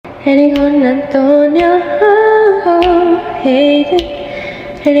hatingonantonio,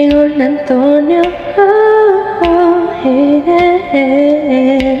 hatingonantonio,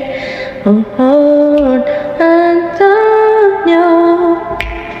 Antonio.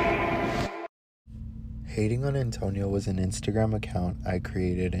 Hating on Antonio was an Instagram account I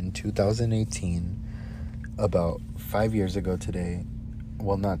created in 2018, about 5 years ago today.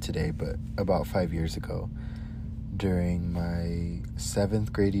 Well, not today, but about 5 years ago, during my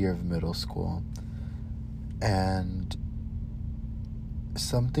 7th grade year of middle school. And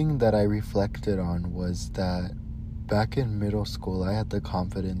something that I reflected on was that back in middle school, I had the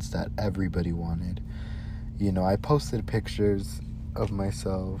confidence that everybody wanted. You know, I posted pictures of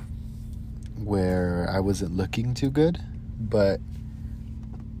myself where I wasn't looking too good, but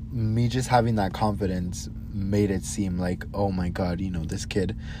me just having that confidence made it seem like, oh my God, you know, this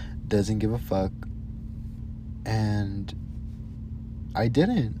kid doesn't give a fuck. And I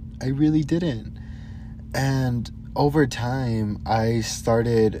really didn't. And over time, I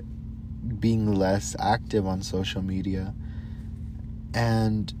started being less active on social media.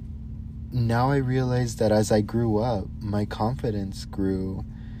 And now I realize that as I grew up, my confidence grew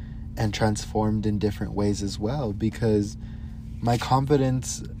and transformed in different ways as well, because my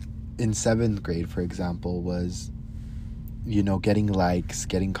confidence in 7th grade, for example, was, you know, getting likes,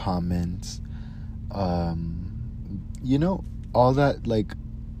 getting comments, you know, all that, like,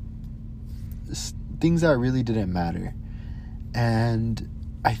 things that really didn't matter. And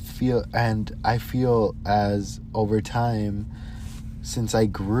I feel as over time, since I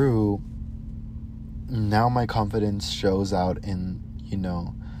grew, now my confidence shows out in, you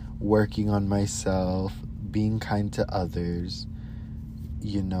know, working on myself, being kind to others,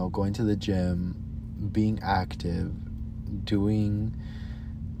 you know, going to the gym, being active, doing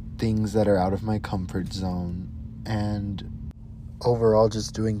things that are out of my comfort zone, and overall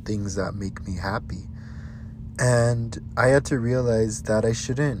just doing things that make me happy. And I had to realize that I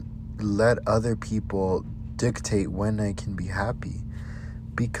shouldn't let other people dictate when I can be happy,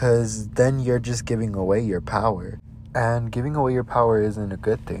 because then you're just giving away your power. And giving away your power isn't a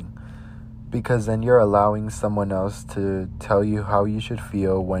good thing, because then you're allowing someone else to tell you how you should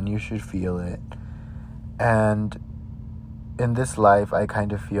feel, when you should feel it. And in this life, I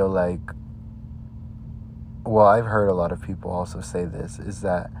kind of feel like, well, I've heard a lot of people also say this, is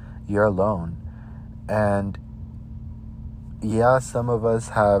that you're alone. And yeah, some of us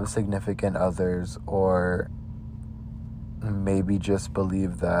have significant others, or maybe just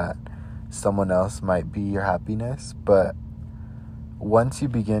believe that someone else might be your happiness. But once you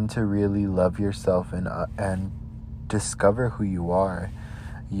begin to really love yourself and discover who you are,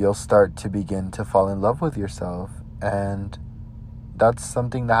 you'll start to begin to fall in love with yourself. And that's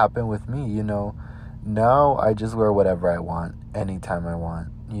something that happened with me, you know. Now I just wear whatever I want, anytime I want,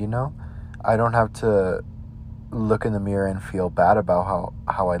 you know. I don't have to look in the mirror and feel bad about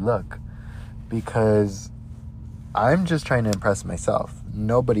how I look, because I'm just trying to impress myself,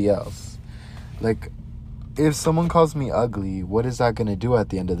 nobody else. Like, if someone calls me ugly, what is that going to do at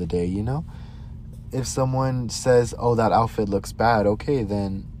the end of the day, you know? If someone says, oh, that outfit looks bad, okay,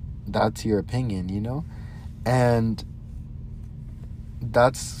 then that's your opinion, you know? And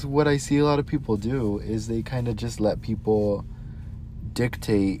that's what I see a lot of people do, is they kind of just let people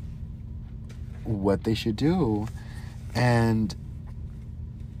dictate what they should do. And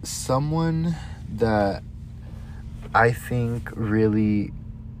someone that I think really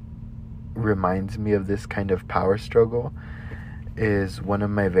reminds me of this kind of power struggle is one of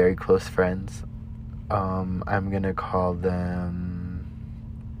my very close friends. I'll call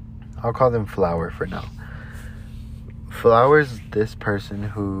them Flower for now. Flower's this person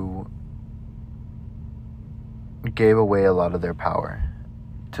who gave away a lot of their power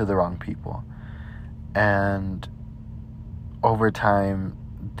to the wrong people. And over time,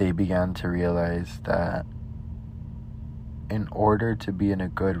 they began to realize that in order to be in a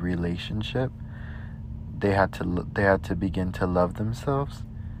good relationship, they had to begin to love themselves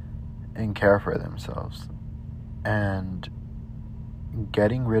and care for themselves. And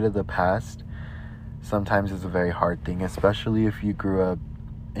getting rid of the past sometimes is a very hard thing, especially if you grew up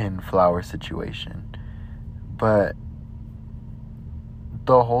in Flower's situation. But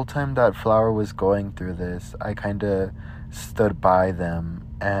the whole time that Flower was going through this, I kind of stood by them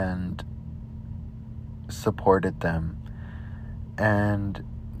and supported them. And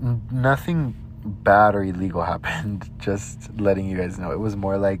nothing bad or illegal happened, just letting you guys know. It was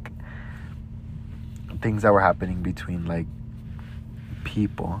more like things that were happening between, like,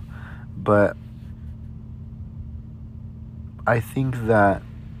 people. But I think that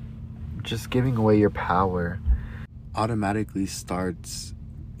just giving away your power automatically starts,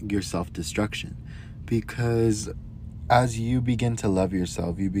 your self-destruction. Because as you begin to love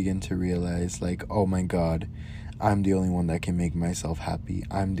yourself, you begin to realize, like, oh my God, I'm the only one that can make myself happy.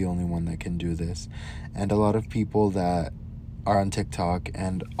 I'm the only one that can do this. And a lot of people that are on TikTok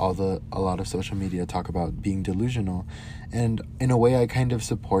and a lot of social media talk about being delusional. And in a way, I kind of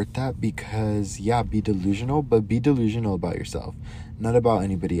support that, because yeah, be delusional, but be delusional about yourself, not about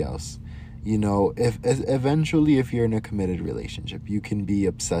anybody else. You know, if eventually, if you're in a committed relationship, you can be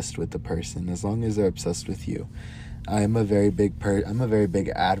obsessed with the person as long as they're obsessed with you. I'm a very big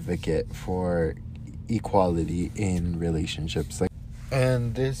advocate for equality in relationships.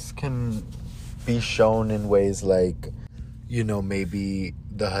 And this can be shown in ways like, you know, maybe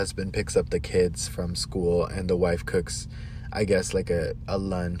the husband picks up the kids from school and the wife cooks, I guess, like a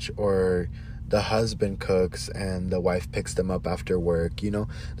lunch, or the husband cooks and the wife picks them up after work. You know,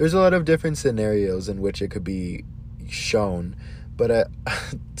 there's a lot of different scenarios in which it could be shown. But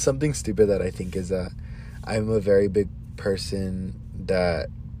something stupid that I think is that I'm a very big person that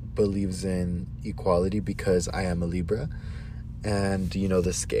believes in equality because I am a Libra. And, you know,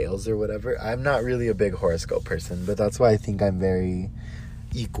 the scales or whatever. I'm not really a big horoscope person, but that's why I think I'm very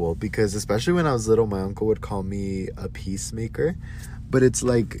equal. Because especially when I was little, my uncle would call me a peacemaker. But it's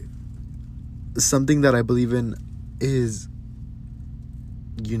like, something that I believe in is,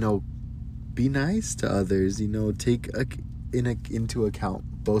 you know, be nice to others. You know, take into account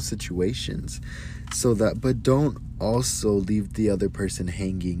both situations. But don't also leave the other person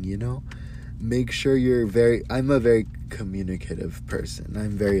hanging, you know? Make sure I'm a very communicative person.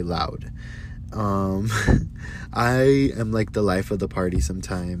 I'm very loud. I am like the life of the party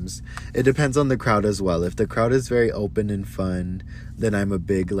sometimes. It depends on the crowd as well. If the crowd is very open and fun, then I'm a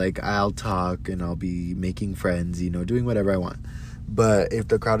big, like, I'll talk and I'll be making friends, you know, doing whatever I want. But if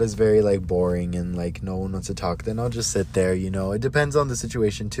the crowd is very, like, boring and, like, no one wants to talk, then I'll just sit there, you know. It depends on the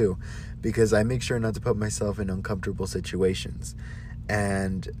situation too, because I make sure not to put myself in uncomfortable situations.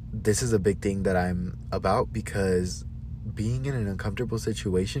 And this is a big thing that I'm about, because being in an uncomfortable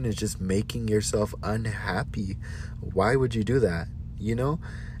situation is just making yourself unhappy. Why would you do that? You know?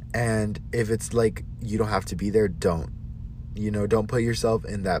 And if it's like you don't have to be there, don't. You know, don't put yourself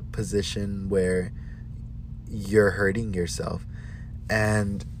in that position where you're hurting yourself.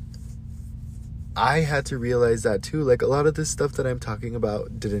 And I had to realize that too. Like, a lot of this stuff that I'm talking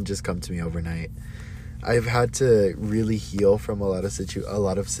about didn't just come to me overnight. I've had to really heal from a lot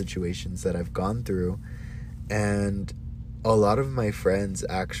of situations that I've gone through. And a lot of my friends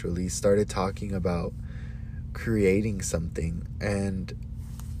actually started talking about creating something. And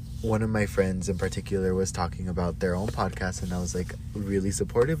one of my friends in particular was talking about their own podcast, and I was like really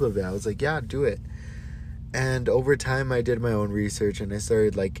supportive of it. I was like, yeah, do it. And over time I did my own research and I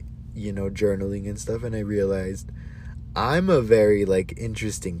started, like, you know, journaling and stuff, and I realized I'm a very, like,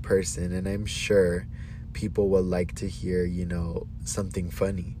 interesting person, and I'm sure people will like to hear, you know, something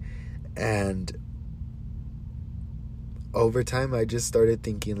funny. And over time I just started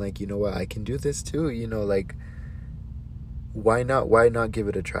thinking, like, you know what, I can do this too, you know, like, why not give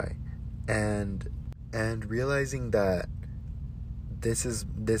it a try? And realizing that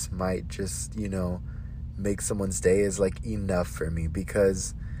this might just, you know, make someone's day is, like, enough for me,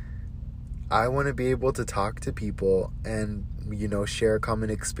 because I want to be able to talk to people and, you know, share a common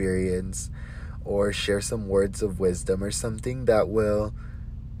experience or share some words of wisdom or something that will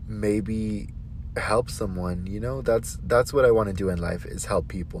maybe help someone, you know. That's what I want to do in life, is help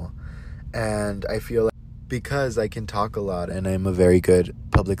people. And I feel like, because I can talk a lot and I'm a very good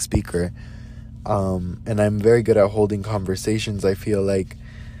public speaker, and I'm very good at holding conversations, I feel like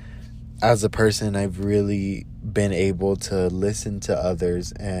as a person I've really been able to listen to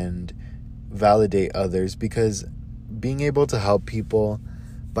others and validate others, because being able to help people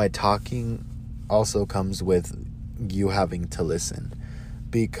by talking also comes with you having to listen.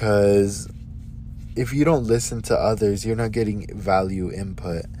 Because if you don't listen to others, you're not getting value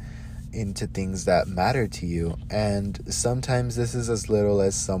input into things that matter to you. And sometimes this is as little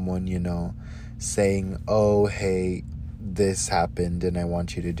as someone, you know, saying, oh, hey, this happened and I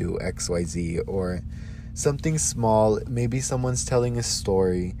want you to do XYZ, or something small. Maybe someone's telling a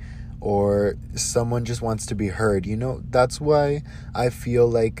story, or someone just wants to be heard, you know. That's why I feel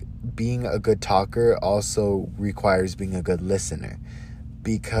like being a good talker also requires being a good listener,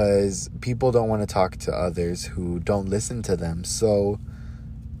 because people don't want to talk to others who don't listen to them. So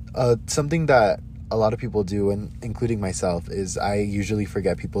something that a lot of people do, and including myself, is I usually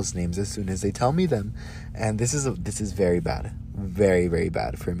forget people's names as soon as they tell me them. And this is very bad, very, very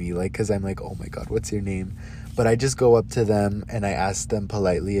bad for me, like, because I'm like, oh my God, what's your name? But I just go up to them and I ask them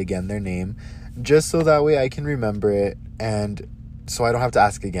politely again their name, just so that way I can remember it. And so I don't have to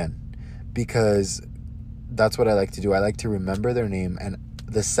ask again, because that's what I like to do. I like to remember their name, and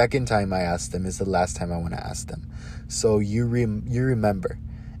the second time I ask them is the last time I want to ask them. So you remember,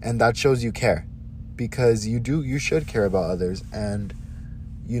 and that shows you care, because you should care about others. And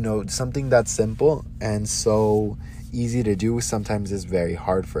something that's simple and so easy to do sometimes is very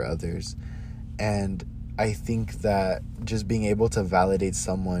hard for others. And I think that just being able to validate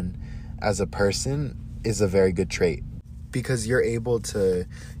someone as a person is a very good trait, because you're able to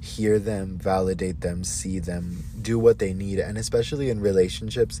hear them, validate them, see them, do what they need. And especially in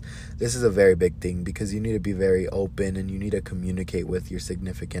relationships, this is a very big thing, because you need to be very open and you need to communicate with your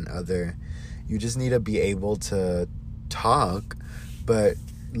significant other. You just need to be able to talk, but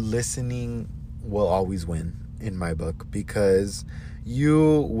listening will always win in my book, because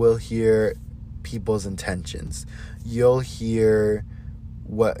you will hear people's intentions. You'll hear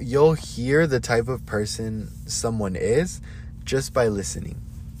the type of person someone is just by listening.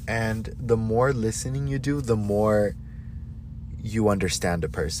 And the more listening you do, the more you understand a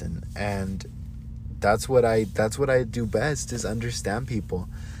person. And that's what I do best, is understand people.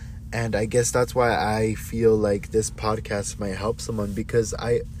 And I guess that's why I feel like this podcast might help someone, because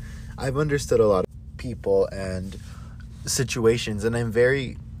I've understood a lot of people and situations, and I'm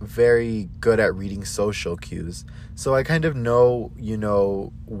very, very good at reading social cues. So I kind of know,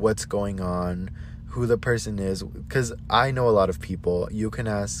 what's going on, who the person is, because I know a lot of people. You can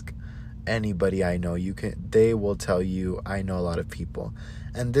ask anybody I know. They will tell you I know a lot of people.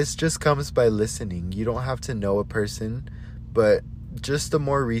 And this just comes by listening. You don't have to know a person, but just the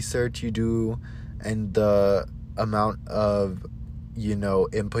more research you do and the amount of,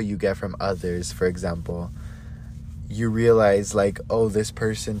 input you get from others, for example, you realize like, oh, this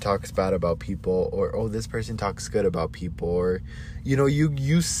person talks bad about people, or oh, this person talks good about people, or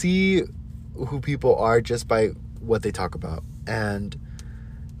you see who people are just by what they talk about. And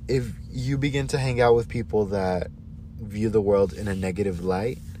if you begin to hang out with people that view the world in a negative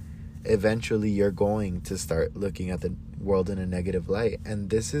light, eventually you're going to start looking at the world in a negative light. And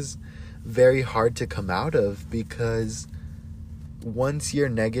this is very hard to come out of, because once you're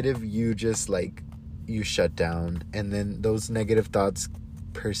negative, you just you shut down, and then those negative thoughts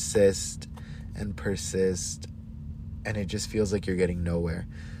persist and persist, and it just feels like you're getting nowhere.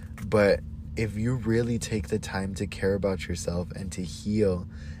 But if you really take the time to care about yourself and to heal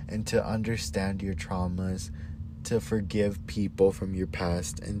and to understand your traumas, to forgive people from your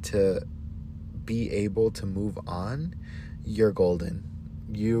past, and to be able to move on, you're golden.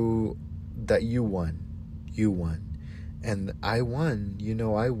 You won. And I won,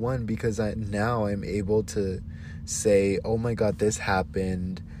 I won, because now I'm able to say, oh my God, this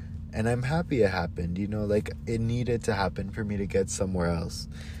happened, and I'm happy it happened, it needed to happen for me to get somewhere else.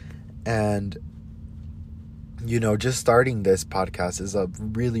 And, just starting this podcast is a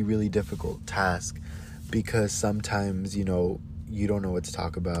really, really difficult task, because sometimes, you don't know what to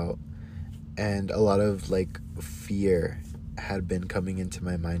talk about. And a lot of fear had been coming into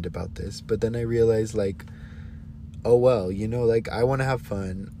my mind about this. But then I realized oh well, I want to have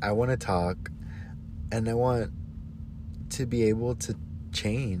fun, I want to talk, and I want to be able to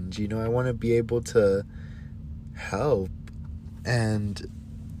change, I want to be able to help. And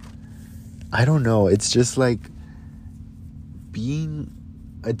I don't know, it's just being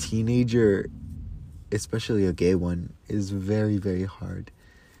a teenager, especially a gay one, is very, very hard,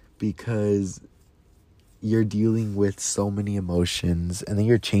 because you're dealing with so many emotions, and then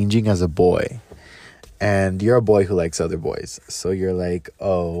you're changing as a boy. And you're a boy who likes other boys. So you're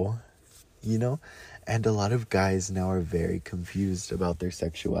oh, And a lot of guys now are very confused about their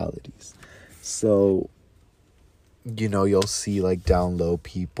sexualities. So, you'll see down low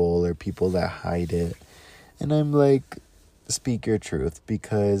people, or people that hide it. And I'm speak your truth,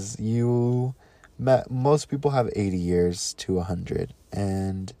 because most people have 80 years to 100.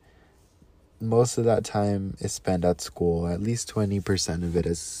 And most of that time is spent at school. At least 20% of it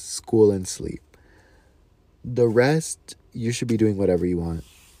is school and sleep. The rest, you should be doing whatever you want.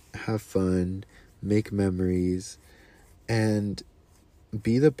 Have fun, make memories, and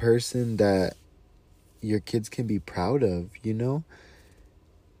be the person that your kids can be proud of,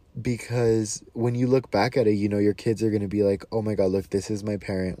 Because when you look back at it, your kids are going to be oh my God, look, this is my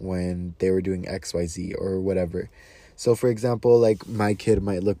parent when they were doing XYZ or whatever. So, for example, my kid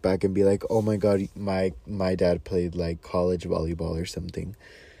might look back and be oh my God, my dad played college volleyball or something.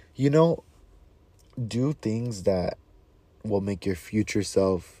 Do things that will make your future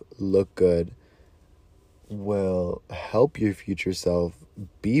self look good, will help your future self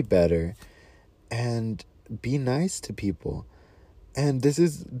be better, and be nice to people. And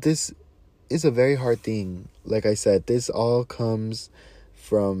this is a very hard thing. Like I said, this all comes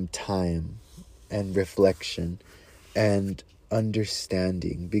from time and reflection and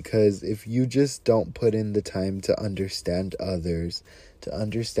understanding, because if you just don't put in the time to understand others, to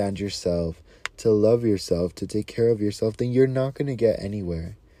understand yourself, to love yourself, to take care of yourself, then you're not going to get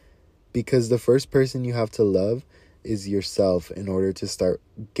anywhere. Because the first person you have to love is yourself in order to start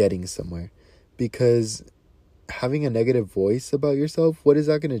getting somewhere. Because having a negative voice about yourself, what is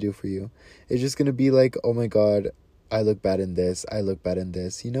that going to do for you? It's just going to be like, oh my God, I look bad in this, I look bad in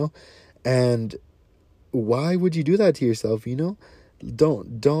this, And why would you do that to yourself,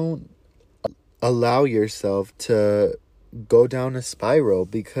 Don't allow yourself to go down a spiral,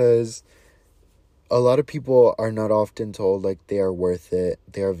 because a lot of people are not often told, like, they are worth it,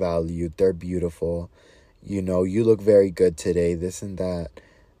 they are valued, they're beautiful, you look very good today, this and that.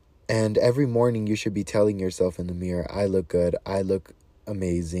 And every morning you should be telling yourself in the mirror, I look good, I look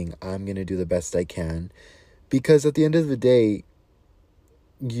amazing, I'm going to do the best I can. Because at the end of the day,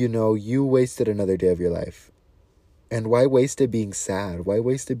 you wasted another day of your life. And why waste it being sad? Why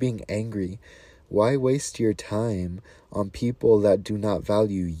waste it being angry? Why waste your time on people that do not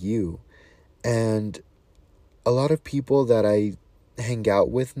value you? And a lot of people that I hang out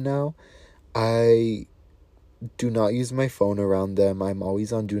with now, I do not use my phone around them. I'm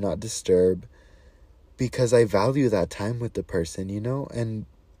always on do not disturb, because I value that time with the person, And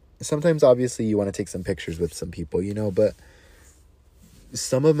sometimes, obviously, you want to take some pictures with some people, but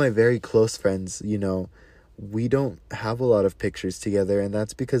some of my very close friends, we don't have a lot of pictures together, and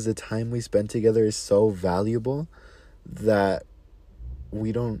that's because the time we spend together is so valuable that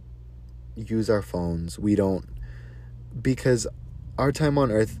we don't use our phones. Because our time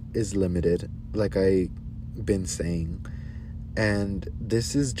on earth is limited, like I've been saying. And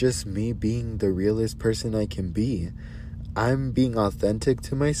this is just me being the realest person I can be. I'm being authentic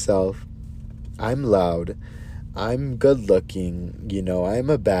to myself. I'm loud. I'm good looking. I'm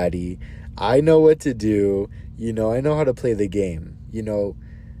a baddie. I know what to do. I know how to play the game.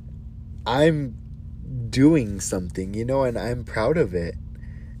 I'm doing something, and I'm proud of it.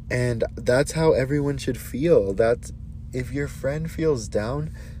 And that's how everyone should feel. That's, if your friend feels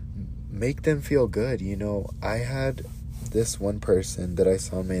down, make them feel good. I had this one person that I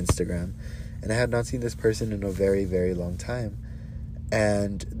saw on my Instagram, and I had not seen this person in a very, very long time.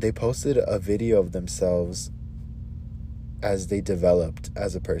 And they posted a video of themselves as they developed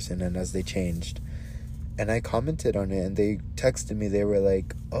as a person and as they changed. And I commented on it, and they texted me. They were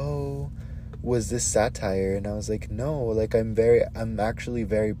like, oh, was this satire? And I was like, no, like, I'm actually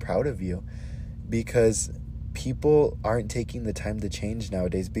very proud of you, because people aren't taking the time to change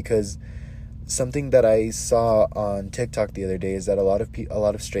nowadays. Because something that I saw on TikTok the other day is that a lot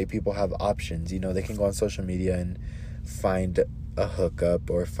of straight people have options. They can go on social media and find a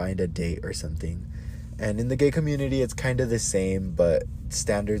hookup or find a date or something. And in the gay community, it's kind of the same, but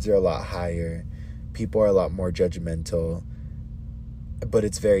standards are a lot higher. People are a lot more judgmental. But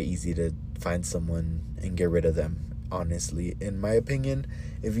it's very easy to find someone and get rid of them, honestly. In my opinion,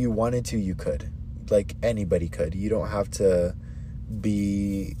 if you wanted to, you could. Like, anybody could. You don't have to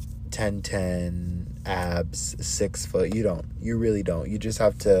be 10'10", abs, 6 foot. You don't. You really don't. You just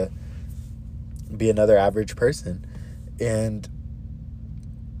have to be another average person. And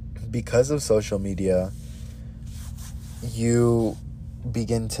because of social media, you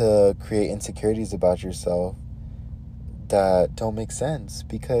begin to create insecurities about yourself that don't make sense,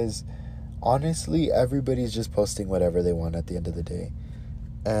 because honestly, everybody's just posting whatever they want at the end of the day.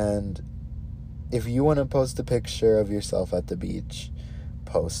 And if you want to post a picture of yourself at the beach,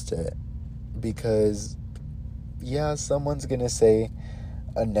 post it. Because, yeah, someone's going to say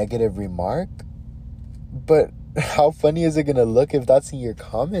a negative remark, but how funny is it going to look if that's in your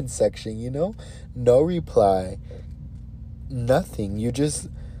comment section, No reply. Nothing. You just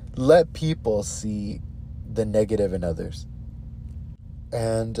let people see the negative in others.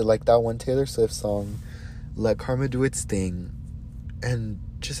 And like that one Taylor Swift song, let karma do its thing and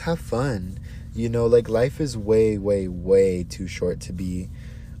just have fun. Like, life is way, way, way too short to be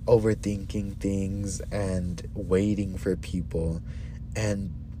overthinking things and waiting for people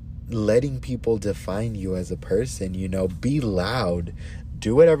and letting people define you as a person. Be loud,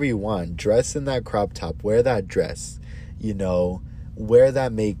 do whatever you want, dress in that crop top, wear that dress, wear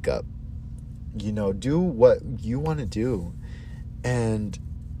that makeup, do what you want to do. And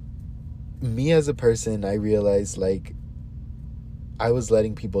me as a person, I realized, like, I was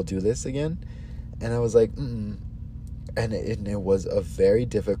letting people do this again, and I was like, and it was a very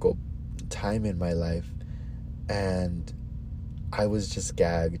difficult time in my life, and I was just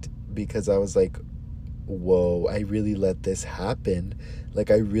gagged, because I was like, whoa, I really let this happen.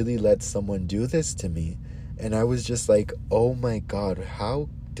 Like, I really let someone do this to me. And I was just like, oh my God, how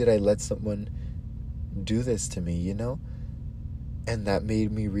did I let someone do this to me, you know? And that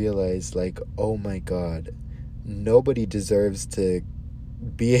made me realize, like, oh my God, nobody deserves to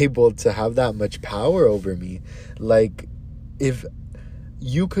be able to have that much power over me. Like, if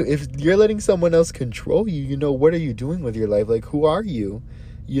if you're letting someone else control you, you know, what are you doing with your life? Like, who are you?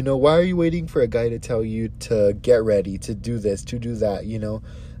 You know, why are you waiting for a guy to tell you to get ready, to do this, to do that? You know,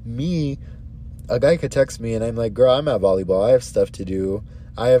 me, a guy could text me and I'm like, girl, I'm at volleyball. I have stuff to do.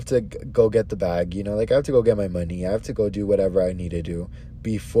 I have to go get the bag, you know, like I have to go get my money. I have to go do whatever I need to do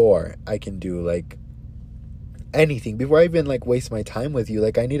before I can do like anything, before I even like waste my time with you.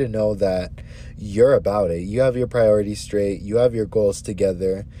 Like, I need to know that you're about it. You have your priorities straight. You have your goals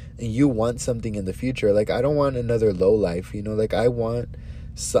together and you want something in the future. Like, I don't want another low life, you know, like I want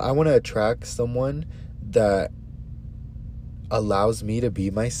to attract someone that allows me to be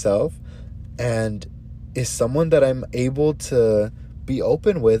myself and is someone that I'm able to be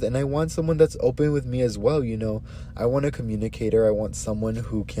open with, and I want someone that's open with me as well, you know. I want a communicator. I want someone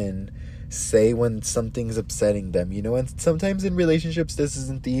who can say when something's upsetting them, you know. And sometimes in relationships this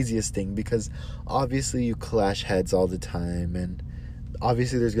isn't the easiest thing, because obviously you clash heads all the time and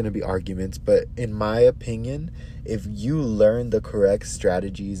obviously there's going to be arguments, but in my opinion, if you learn the correct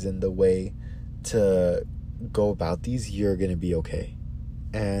strategies and the way to go about these, you're going to be okay.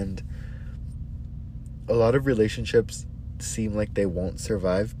 And a lot of relationships seem like they won't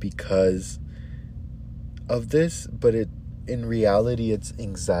survive because of this, but in reality it's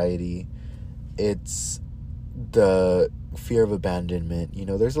anxiety, it's the fear of abandonment. You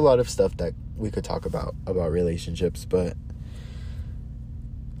know, there's a lot of stuff that we could talk about relationships, but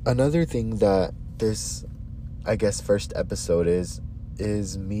another thing that this, I guess, first episode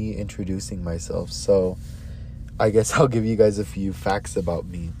is me introducing myself. So I guess I'll give you guys a few facts about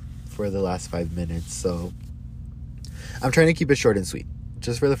me for the last 5 minutes. So I'm trying to keep it short and sweet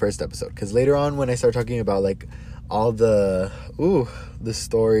just for the first episode, because later on when I start talking about like all the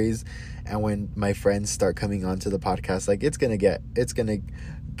stories, and when my friends start coming onto the podcast, like it's gonna get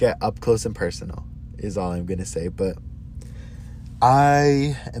up close and personal is all I'm gonna say. But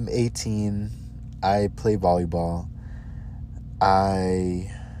I am 18. I play volleyball.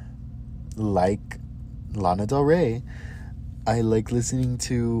 I like Lana Del Rey. I like listening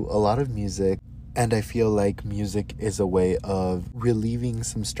to a lot of music. And I feel like music is a way of relieving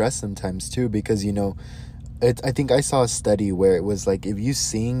some stress sometimes too, because, you know, I think I saw a study where it was like, if you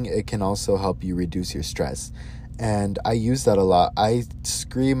sing, it can also help you reduce your stress. And I use that a lot. I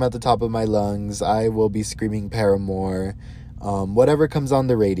scream at the top of my lungs. I will be screaming Paramore, whatever comes on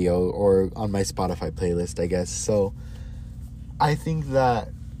the radio or on my Spotify playlist, I guess. So I think that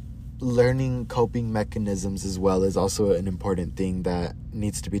learning coping mechanisms as well is also an important thing that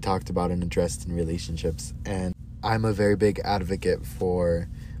needs to be talked about and addressed in relationships. And I'm a very big advocate for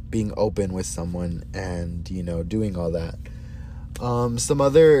being open with someone and, you know, doing all that. Some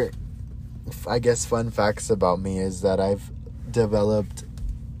other, I guess, fun facts about me is that I've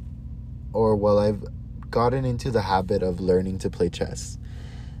gotten into the habit of learning to play chess.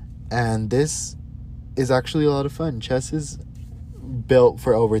 And this is actually a lot of fun. Chess is built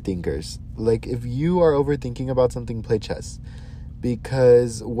for overthinkers. Like, if you are overthinking about something, play chess,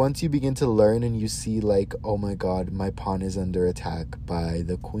 because once you begin to learn and you see like, oh my God, my pawn is under attack by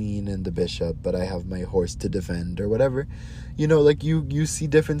the queen and the bishop, but I have my horse to defend or whatever, you know, like you see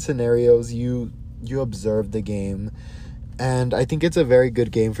different scenarios, you observe the game. And I think it's a very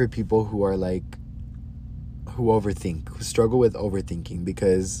good game for people who are like, who overthink, who struggle with overthinking,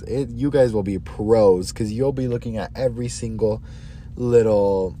 because you guys will be pros, because you'll be looking at every single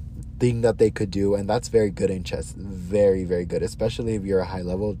little thing that they could do, and that's very good in chess. Very, very good, especially if you're a high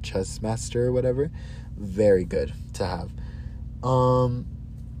level chess master or whatever. Very good to have.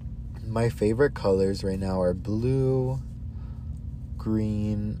 My favorite colors right now are blue,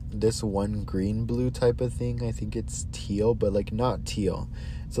 green, this one green blue type of thing. I think it's teal, but like not teal,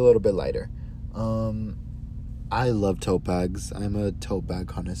 it's a little bit lighter. I love tote bags. I'm a tote bag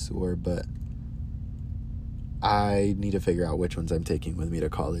connoisseur, but I need to figure out which ones I'm taking with me to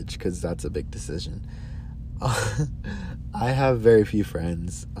college, because that's a big decision. I have very few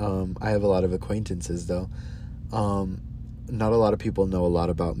friends. I have a lot of acquaintances, though. Not a lot of people know a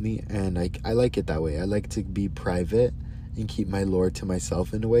lot about me, and I like it that way. I like to be private and keep my lore to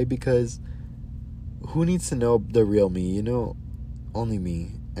myself in a way, because who needs to know the real me? You know, only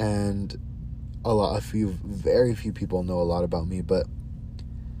me. And very few people know a lot about me, but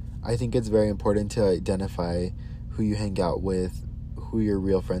I think it's very important to identify who you hang out with, who your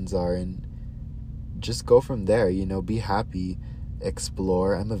real friends are, and just go from there, you know, be happy,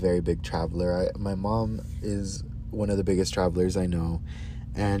 explore. I'm a very big traveler. My mom is one of the biggest travelers I know,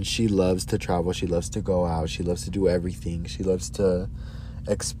 and she loves to travel. She loves to go out. She loves to do everything. She loves to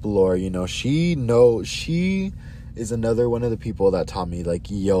explore, you know. She is another one of the people that taught me, like,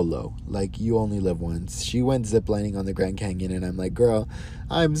 YOLO, like, you only live once. She went ziplining on the Grand Canyon, and I'm like, girl,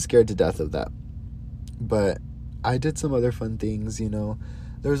 I'm scared to death of that. But I did some other fun things, you know.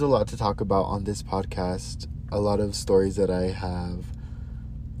 There's a lot to talk about on this podcast, a lot of stories that I have,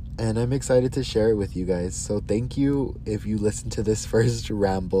 and I'm excited to share it with you guys. So thank you if you listen to this first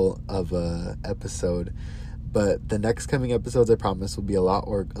ramble of a episode. But the next coming episodes, I promise, will be a lot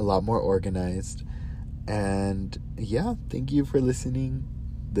more organized. And yeah, thank you for listening.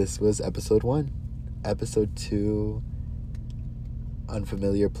 This was episode 1. Episode 2,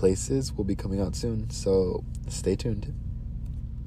 Unfamiliar Places, will be coming out soon. So stay tuned.